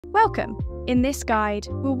Welcome! In this guide,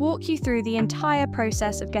 we'll walk you through the entire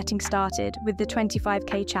process of getting started with the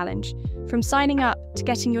 25k challenge, from signing up to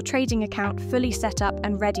getting your trading account fully set up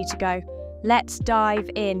and ready to go. Let's dive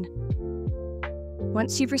in!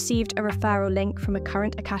 Once you've received a referral link from a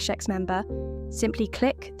current Akashx member, simply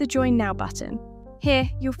click the Join Now button. Here,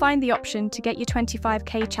 you'll find the option to get your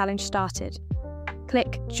 25k challenge started.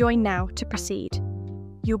 Click Join Now to proceed.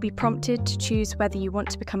 You'll be prompted to choose whether you want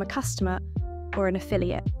to become a customer or an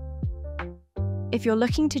affiliate. If you're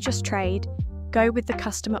looking to just trade, go with the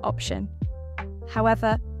customer option.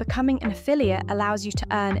 However, becoming an affiliate allows you to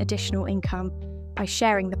earn additional income by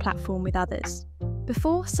sharing the platform with others.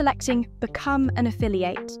 Before selecting Become an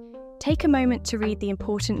Affiliate, take a moment to read the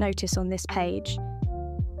important notice on this page.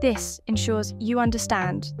 This ensures you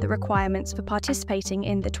understand the requirements for participating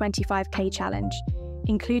in the 25k challenge,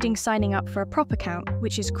 including signing up for a prop account,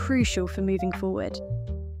 which is crucial for moving forward.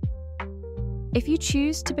 If you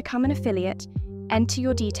choose to become an affiliate, enter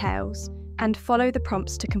your details and follow the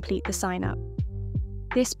prompts to complete the sign-up.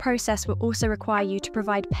 This process will also require you to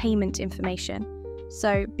provide payment information,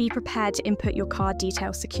 so be prepared to input your card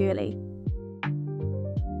details securely.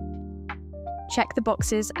 Check the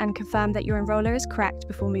boxes and confirm that your enroller is correct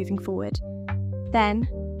before moving forward. Then,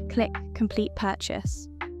 click Complete Purchase.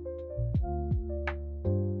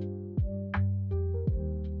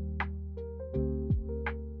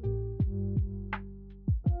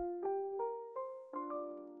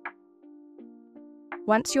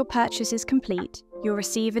 Once your purchase is complete, you'll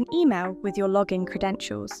receive an email with your login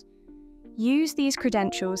credentials. Use these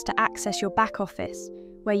credentials to access your back office,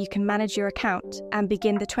 where you can manage your account and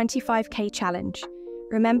begin the 25k challenge.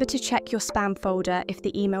 Remember to check your spam folder if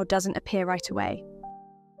the email doesn't appear right away.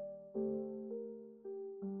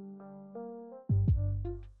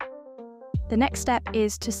 The next step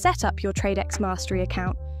is to set up your TradeXMastery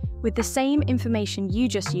account with the same information you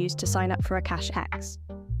just used to sign up for Akashx.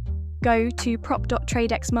 Go to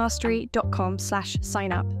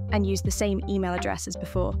prop.tradexmastery.com/signup and use the same email address as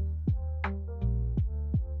before.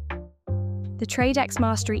 The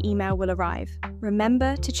TradeXMastery email will arrive.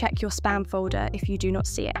 Remember to check your spam folder if you do not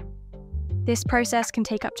see it. This process can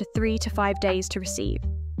take up to 3 to 5 days to receive.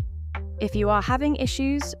 If you are having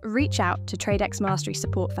issues, reach out to TradeXMastery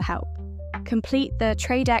support for help. Complete the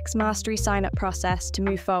TradeXMastery sign-up process to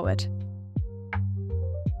move forward.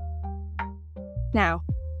 Now,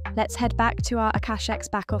 let's head back to our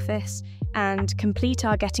Akashx back office and complete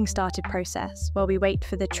our getting started process while we wait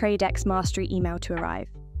for the TradeXMastery email to arrive.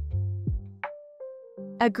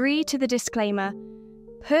 Agree to the disclaimer,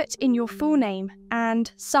 put in your full name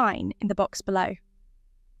and sign in the box below.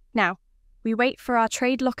 Now, we wait for our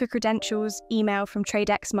Trade Locker credentials email from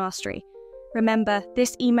TradeXMastery. Remember,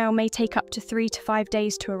 this email may take up to 3 to 5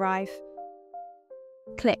 days to arrive.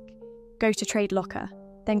 Click Go to Trade Locker.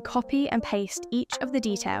 Then copy and paste each of the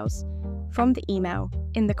details from the email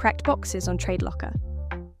in the correct boxes on TradeLocker.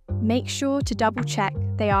 Make sure to double check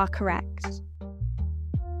they are correct.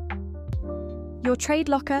 Your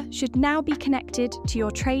TradeLocker should now be connected to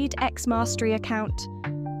your TradeXMastery account.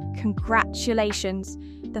 Congratulations!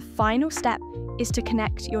 The final step is to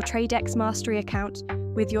connect your TradeXMastery account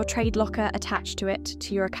with your TradeLocker attached to it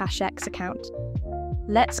to your Akashx account.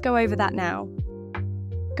 Let's go over that now.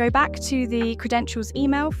 Go back to the credentials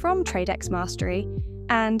email from TradeXMastery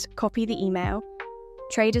and copy the email,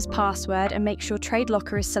 trader's password, and make sure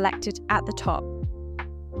TradeLocker is selected at the top.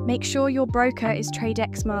 Make sure your broker is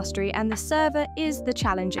TradeXMastery and the server is the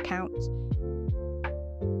challenge account.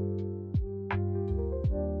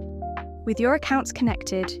 With your accounts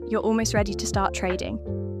connected, you're almost ready to start trading.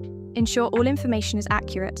 Ensure all information is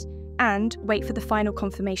accurate and wait for the final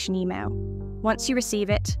confirmation email. Once you receive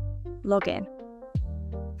it, log in.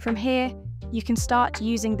 From here, you can start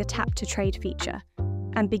using the Tap to Trade feature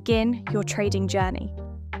and begin your trading journey.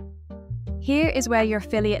 Here is where your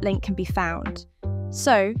affiliate link can be found,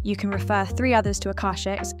 so you can refer 3 others to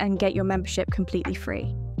Akashx and get your membership completely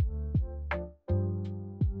free.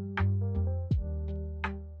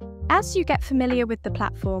 As you get familiar with the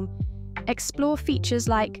platform, explore features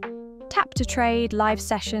like Tap to Trade, live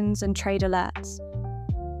sessions, and trade alerts.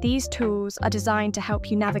 These tools are designed to help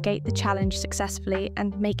you navigate the challenge successfully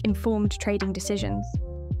and make informed trading decisions.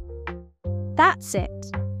 That's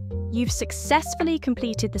it. You've successfully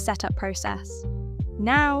completed the setup process.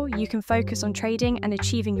 Now you can focus on trading and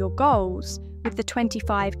achieving your goals with the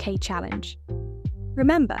 25k challenge.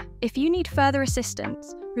 Remember, if you need further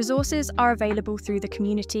assistance, resources are available through the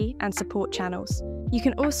community and support channels. You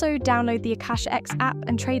can also download the Akashx app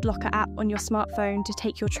and TradeLocker app on your smartphone to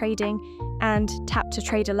take your trading and Tap to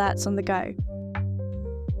Trade alerts on the go.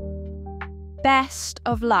 Best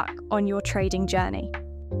of luck on your trading journey.